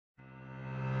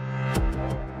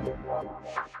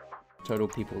total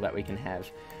people that we can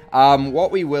have.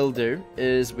 What we will do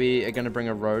is we are going to bring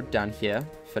a road down here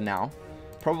for now.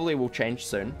 Probably will change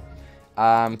soon.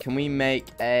 Can we make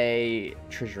a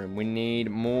treasure room? We need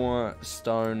more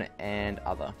stone and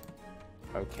other.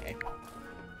 Okay.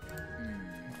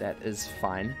 That is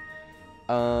fine.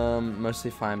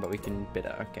 Mostly fine, but we can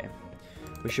better. Okay.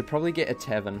 We should probably get a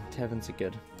tavern. Taverns are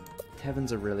good.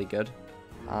 Taverns are really good.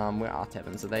 Where are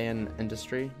taverns? Are they in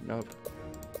industry? Nope.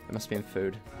 They must be in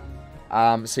food.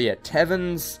 So yeah,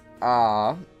 taverns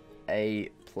are a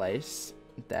place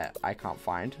that I can't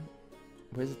find.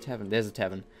 Where's a tavern? There's a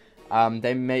tavern.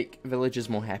 They make villagers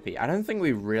more happy. I don't think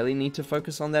we really need to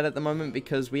focus on that at the moment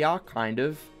because we are kind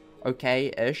of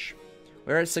okay-ish.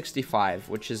 We're at 65,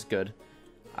 which is good.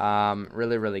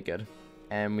 Really, really good.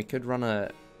 And we could run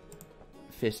a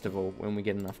festival when we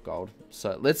get enough gold.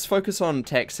 So let's focus on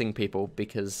taxing people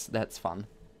because that's fun.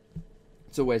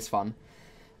 It's always fun.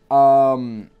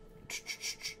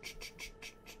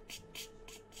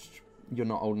 You're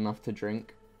not old enough to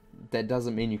drink. That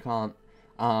doesn't mean you can't.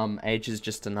 Age is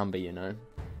just a number, you know.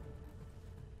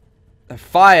 A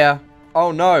fire!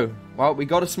 Oh no! Well, we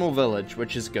got a small village,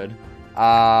 which is good.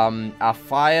 Our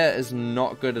fire is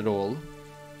not good at all.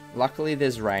 Luckily,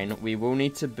 there's rain. We will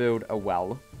need to build a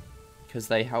well, because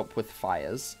they help with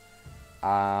fires.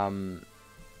 That's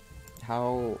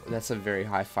a very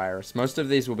high fire risk. Most of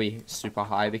these will be super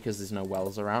high because there's no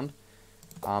wells around.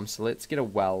 So let's get a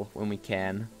well when we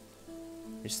can.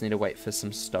 We just need to wait for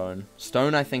some stone.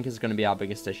 Stone, I think, is going to be our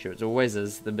biggest issue. It always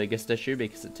is the biggest issue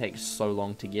because it takes so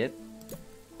long to get.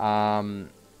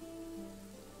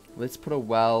 Let's put a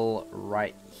well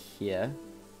right here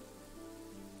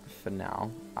for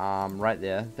now. Right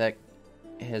there. That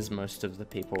has most of the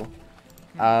people.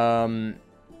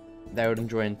 They would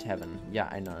enjoy a tavern. Yeah,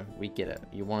 I know. We get it.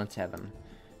 You want a tavern.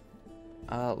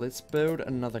 Let's build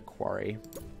another quarry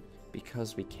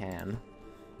because we can.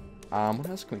 What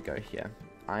else can we go here?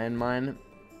 Iron mine.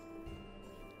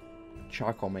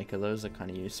 Charcoal maker. Those are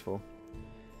kind of useful.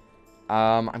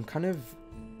 I'm kind of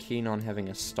keen on having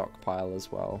a stockpile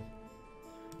as well.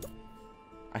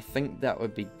 I think that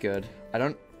would be good. I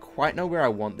don't quite know where I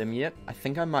want them yet. I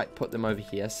think I might put them over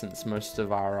here since most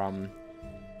of our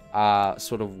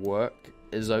sort of work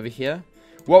is over here.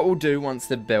 What we'll do once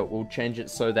they're built, we'll change it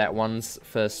so that one's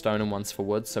for stone and one's for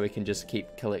wood, so we can just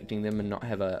keep collecting them and not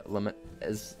have a limit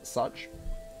as such.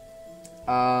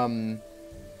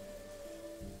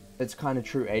 It's kind of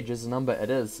true. Age is a number. It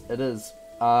is. It is.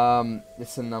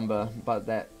 It's a number, but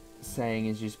that saying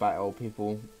is used by old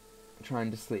people trying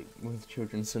to sleep with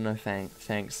children, so no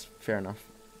thanks. Fair enough.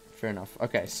 Fair enough.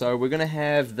 Okay, so we're gonna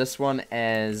have this one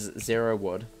as 0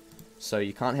 wood. So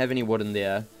you can't have any wood in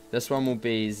there. This one will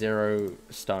be 0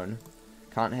 stone.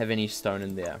 Can't have any stone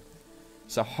in there.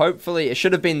 So hopefully, it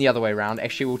should have been the other way around.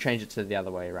 Actually, we'll change it to the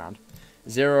other way around.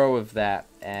 0 of that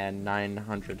and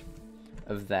 900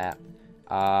 of that.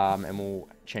 And we'll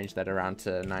change that around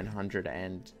to 900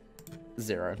 and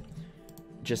 0.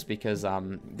 Just because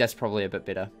that's probably a bit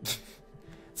better.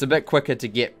 It's a bit quicker to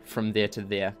get from there to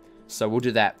there. So we'll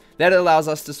do that. That allows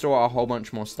us to store a whole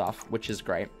bunch more stuff, which is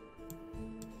great.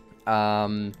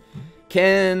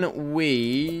 Can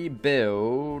we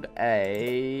build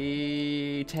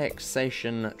a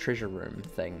taxation treasure room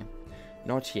thing?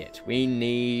 Not yet. We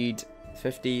need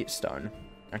 50 stone.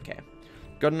 Okay.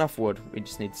 Got enough wood. We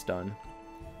just need stone.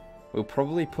 We'll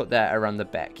probably put that around the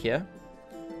back here.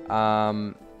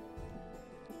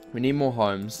 We need more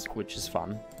homes, which is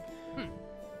fun.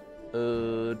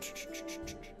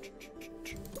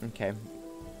 Okay.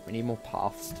 We need more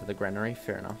paths to the granary.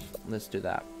 Fair enough. Let's do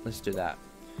that. Let's do that.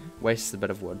 Wastes a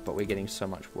bit of wood, but we're getting so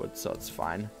much wood, so it's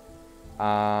fine.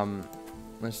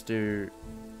 Let's do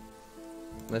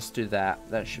that.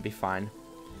 That should be fine.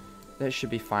 That should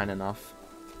be fine enough.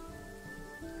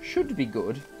 Should be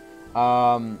good.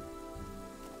 You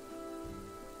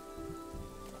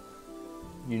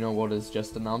know what is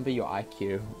just a number? Your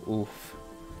IQ. Oof.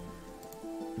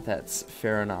 That's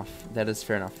fair enough. That is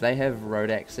fair enough. They have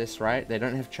road access, right? They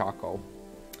don't have charcoal.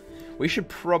 We should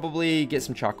probably get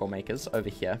some charcoal makers over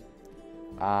here.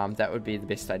 That would be the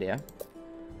best idea.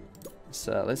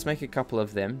 So let's make a couple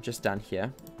of them just down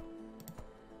here.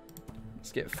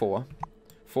 Let's get 4.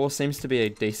 4 seems to be a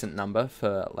decent number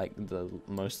for like the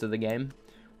most of the game,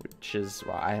 which is,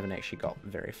 well, I haven't actually got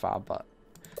very far, but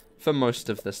for most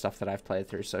of the stuff that I've played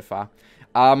through so far.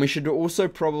 We should also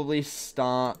probably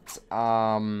start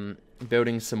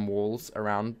building some walls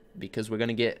around because we're going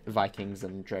to get Vikings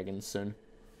and dragons soon.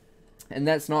 And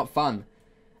that's not fun.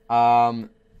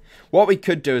 What we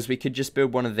could do is we could just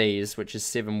build one of these, which is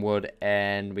 7 wood,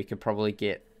 and we could probably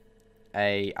get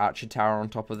a archer tower on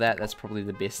top of that. That's probably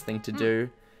the best thing to do.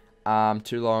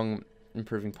 Too long,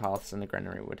 improving paths in the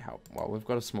granary would help. Well, we've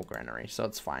got a small granary, so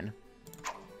it's fine.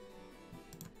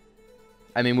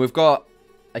 I mean, we've got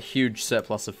a huge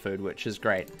surplus of food, which is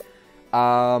great.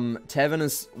 Tavern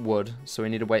is wood, so we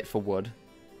need to wait for wood.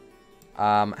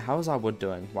 How is our wood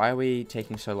doing? Why are we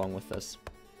taking so long with this?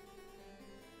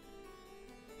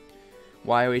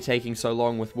 Why are we taking so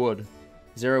long with wood?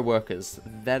 0 workers.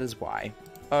 That is why.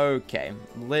 Okay,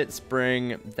 let's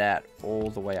bring that all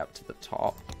the way up to the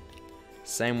top.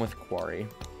 Same with quarry.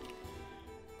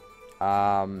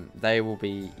 They will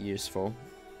be useful.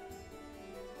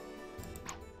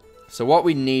 So what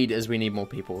we need is we need more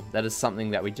people. That is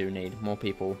something that we do need. More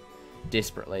people.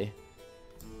 Desperately.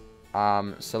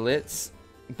 So let's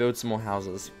build some more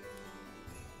houses.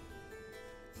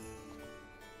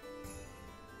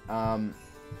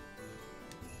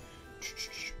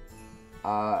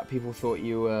 People thought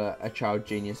you were a child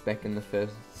genius back in the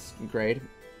 1st grade.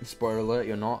 Spoiler alert,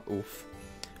 you're not. Oof.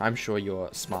 I'm sure you're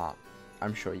smart.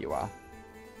 I'm sure you are.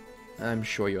 I'm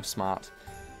sure you're smart.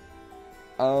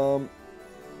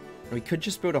 We could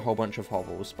just build a whole bunch of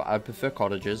hovels, but I prefer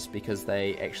cottages because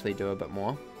they actually do a bit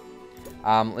more.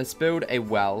 Let's build a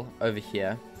well over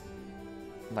here.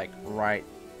 Like, right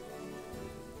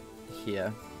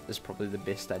here is probably the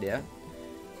best idea.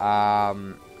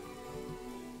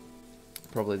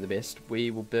 Probably the best.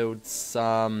 We will build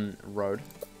some road.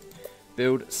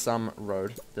 Build some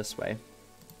road this way.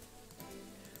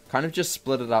 Kind of just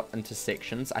split it up into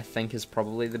sections, I think is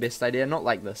probably the best idea. Not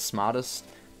like the smartest,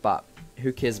 but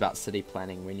who cares about city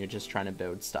planning when you're just trying to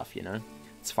build stuff, you know?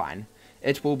 It's fine.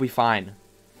 It will be fine.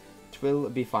 It will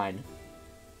be fine.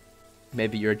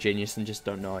 Maybe you're a genius and just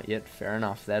don't know it yet. Fair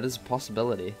enough. That is a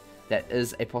possibility. That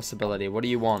is a possibility. What do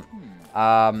you want?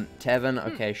 Tavern.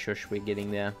 Okay, shush, we're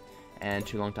getting there. And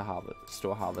too long to harvest.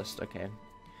 Store harvest. Okay.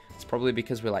 It's probably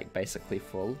because we're like basically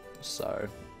full. So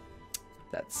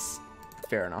that's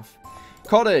fair enough.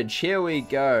 Cottage. Here we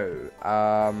go.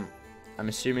 I'm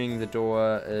assuming the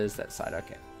door is that side.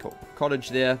 Okay, cool.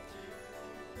 Cottage there.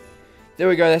 There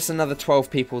we go. That's another 12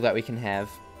 people that we can have.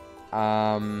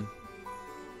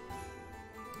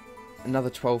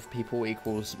 Another 12 people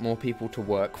equals more people to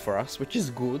work for us, which is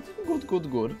good. Good,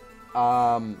 good, good.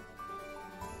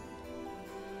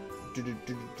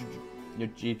 Your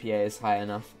GPA is high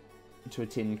enough to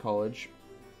attend college.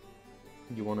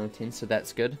 You want to attend, so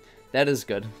that's good. That is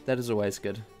good. That is always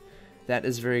good. That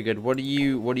is very good. What are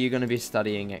you going to be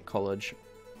studying at college?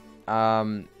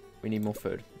 We need more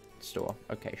food. Store.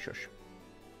 Okay, shush.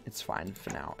 It's fine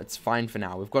for now. It's fine for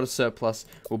now. We've got a surplus.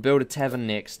 We'll build a tavern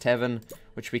next. Tavern,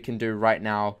 which we can do right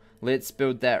now. Let's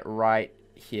build that right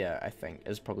here, I think,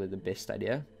 is probably the best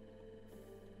idea.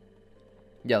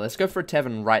 Yeah, let's go for a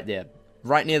tavern right there.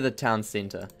 Right near the town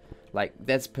center. Like,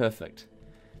 that's perfect.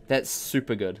 That's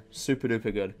super good. Super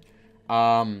duper good.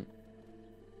 Want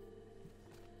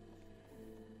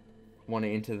to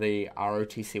enter the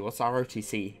ROTC. What's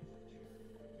ROTC?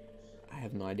 I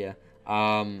have no idea.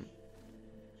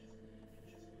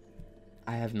 I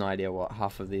have no idea what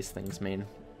half of these things mean.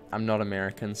 I'm not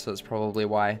American, so it's probably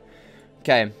why.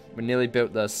 Okay, we nearly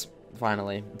built this,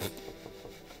 finally.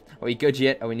 Are we good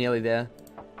yet? Are we nearly there?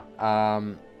 Are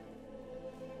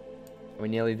we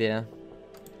nearly there?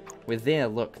 We're there,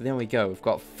 look, there we go. We've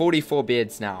got 44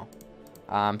 beds now.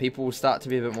 People will start to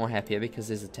be a bit more happier because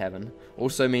there's a tavern.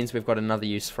 Also means we've got another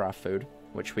use for our food,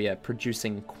 which we are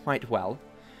producing quite well.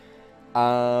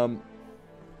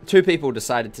 2 people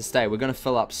decided to stay. We're going to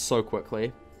fill up so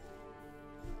quickly.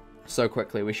 So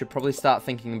quickly. We should probably start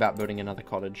thinking about building another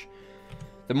cottage.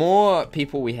 The more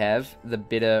people we have, the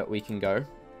better we can go.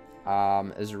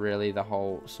 Is really the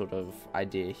whole sort of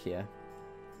idea here.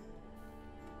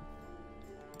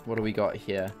 What do we got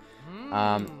here?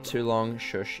 Too long,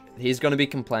 shush. He's going to be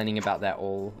complaining about that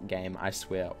all game, I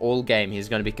swear. All game, he's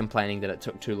going to be complaining that it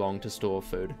took too long to store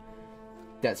food.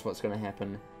 That's what's going to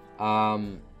happen.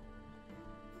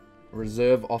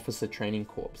 Reserve Officer Training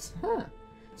Corps. Huh.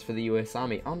 It's for the US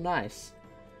Army. Oh, nice.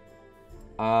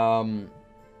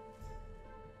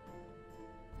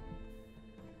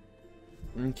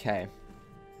 Okay.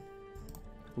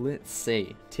 Let's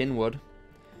see. 10 wood.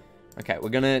 Okay, we're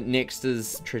gonna... Next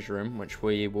is Treasure Room, which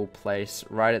we will place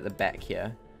right at the back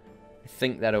here. I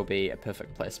think that'll be a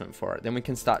perfect placement for it. Then we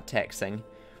can start taxing.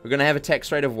 We're gonna have a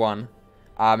tax rate of 1.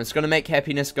 It's gonna make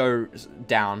happiness go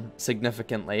down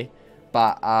significantly.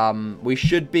 But we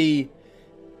should be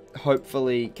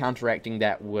hopefully counteracting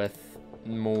that with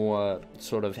more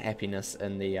sort of happiness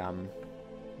in the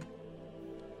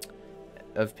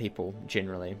of people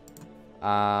generally.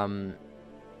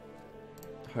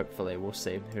 Hopefully, we'll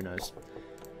see. Who knows?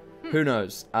 Who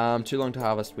knows? Too long to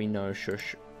harvest. We know.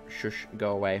 Shush. Shush.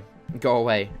 Go away. Go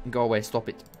away. Go away. Stop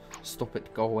it. Stop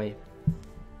it. Go away.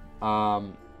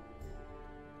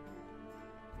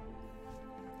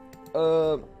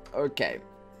 Okay.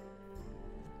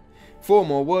 4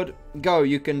 more wood. Go.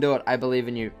 You can do it. I believe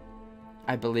in you.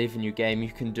 I believe in you, game.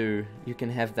 You can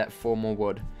have that 4 more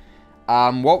wood.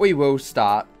 What we will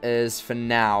start is, for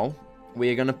now,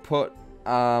 we're going to put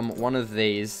one of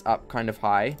these up kind of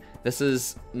high. This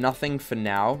is nothing for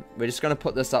now. We're just going to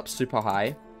put this up super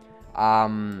high.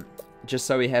 Just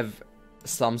so we have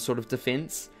some sort of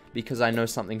defense, because I know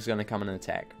something's going to come and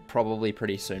attack. Probably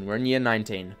pretty soon. We're in year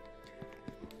 19.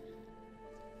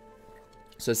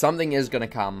 So something is going to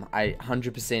come. I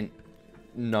 100%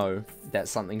 know that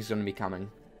something's going to be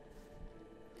coming.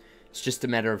 It's just a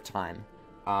matter of time.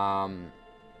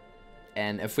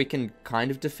 And if we can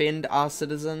kind of defend our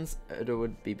citizens, it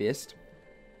would be best.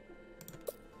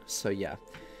 So yeah.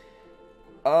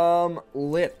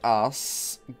 Let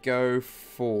us go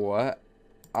for...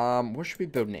 what should we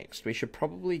build next? We should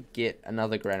probably get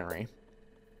another granary.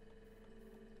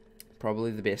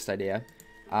 Probably the best idea.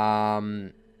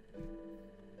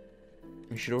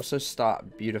 We should also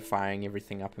start beautifying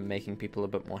everything up and making people a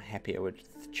bit more happier with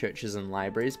churches and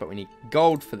libraries, but we need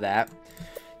gold for that.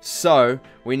 So,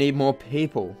 we need more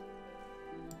people.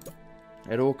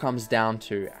 It all comes down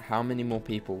to how many more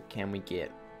people can we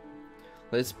get.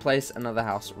 Let's place another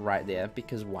house right there,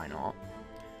 because why not?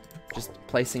 Just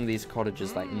placing these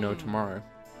cottages like no tomorrow.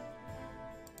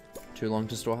 Too long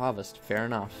to store harvest. Fair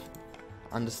enough.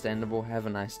 Understandable. Have a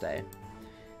nice day.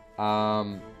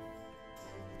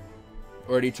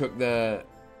 Already took the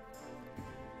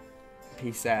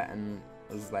PSAT and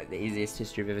it was like the easiest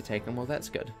test you've ever taken. Well, that's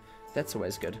good. That's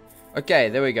always good. Okay,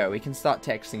 there we go. We can start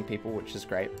taxing people, which is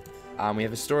great. We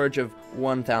have a storage of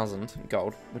 1,000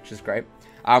 gold, which is great.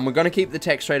 We're going to keep the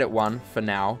tax rate at 1 for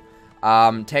now.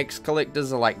 Tax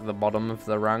collectors are like the bottom of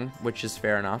the rung, which is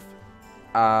fair enough.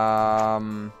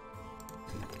 I'm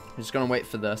just going to wait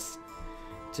for this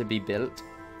to be built.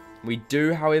 We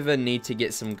do, however, need to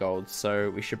get some gold, so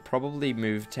we should probably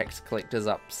move tax collectors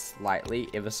up slightly,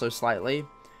 ever so slightly.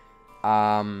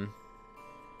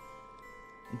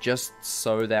 Just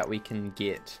so that we can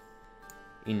get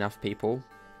enough people,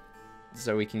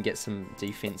 so we can get some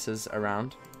defenses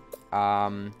around.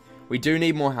 We do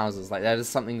need more houses, like that is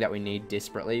something that we need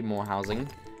desperately, more housing.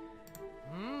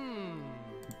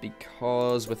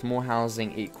 Because with more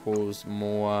housing equals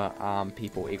more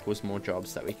people, equals more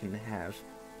jobs that we can have.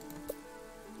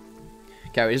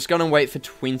 Okay, we're just going to wait for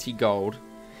 20 gold.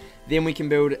 Then we can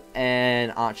build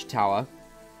an arch tower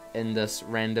in this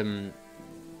random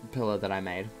pillar that I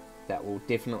made. That will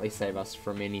definitely save us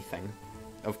from anything,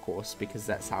 of course, because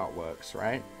that's how it works,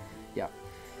 right? Yep.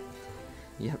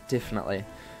 Yep, definitely.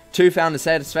 2 found a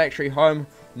satisfactory home.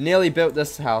 Nearly built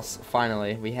this house,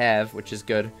 finally. We have, which is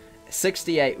good.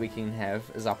 68 we can have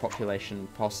is our population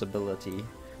possibility.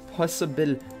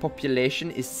 Possible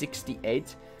population is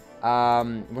 68.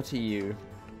 What are you?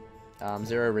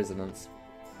 0 residents.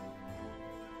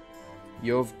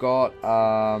 You've got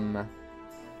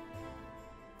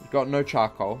no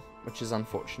charcoal, which is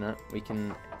unfortunate. We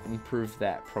can improve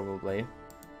that probably.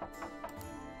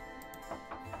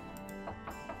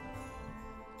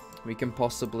 We can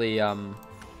possibly no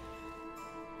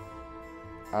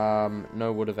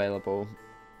wood available,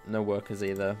 no workers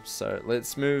either. So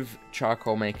let's move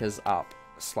charcoal makers up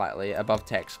slightly above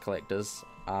tax collectors.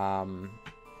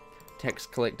 Tax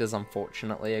collectors,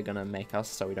 unfortunately, are going to make us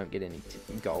so we don't get any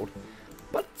gold.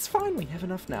 But it's fine, we have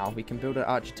enough now. We can build an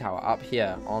archer tower up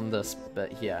here on this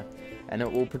bit here. And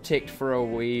it will protect for a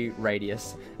wee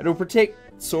radius. It'll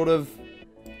protect sort of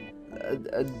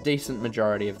a decent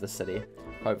majority of the city.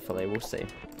 Hopefully, we'll see.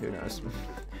 Who knows?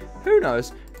 Who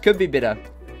knows? Could be better.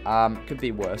 Could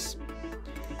be worse.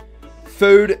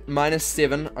 Food,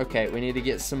 -7. Okay, we need to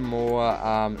get some more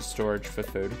storage for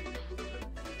food.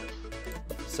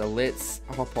 So let's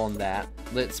hop on that.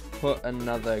 Let's put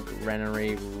another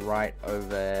granary right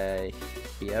over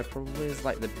here. Probably is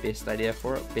like the best idea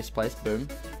for it. Best place. Boom.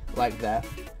 Like that.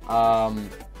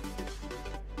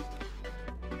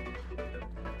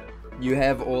 You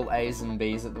have all A's and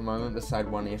B's at the moment beside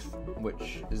one F,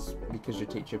 which is because your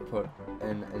teacher put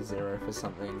in a 0 for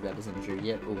something that isn't due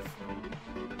yet. Oof.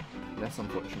 That's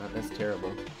unfortunate. That's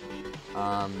terrible.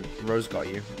 Rose got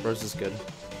you. Rose is good.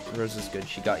 Rose is good.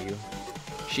 She got you.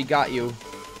 She got you.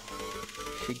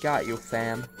 She got you,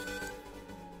 fam.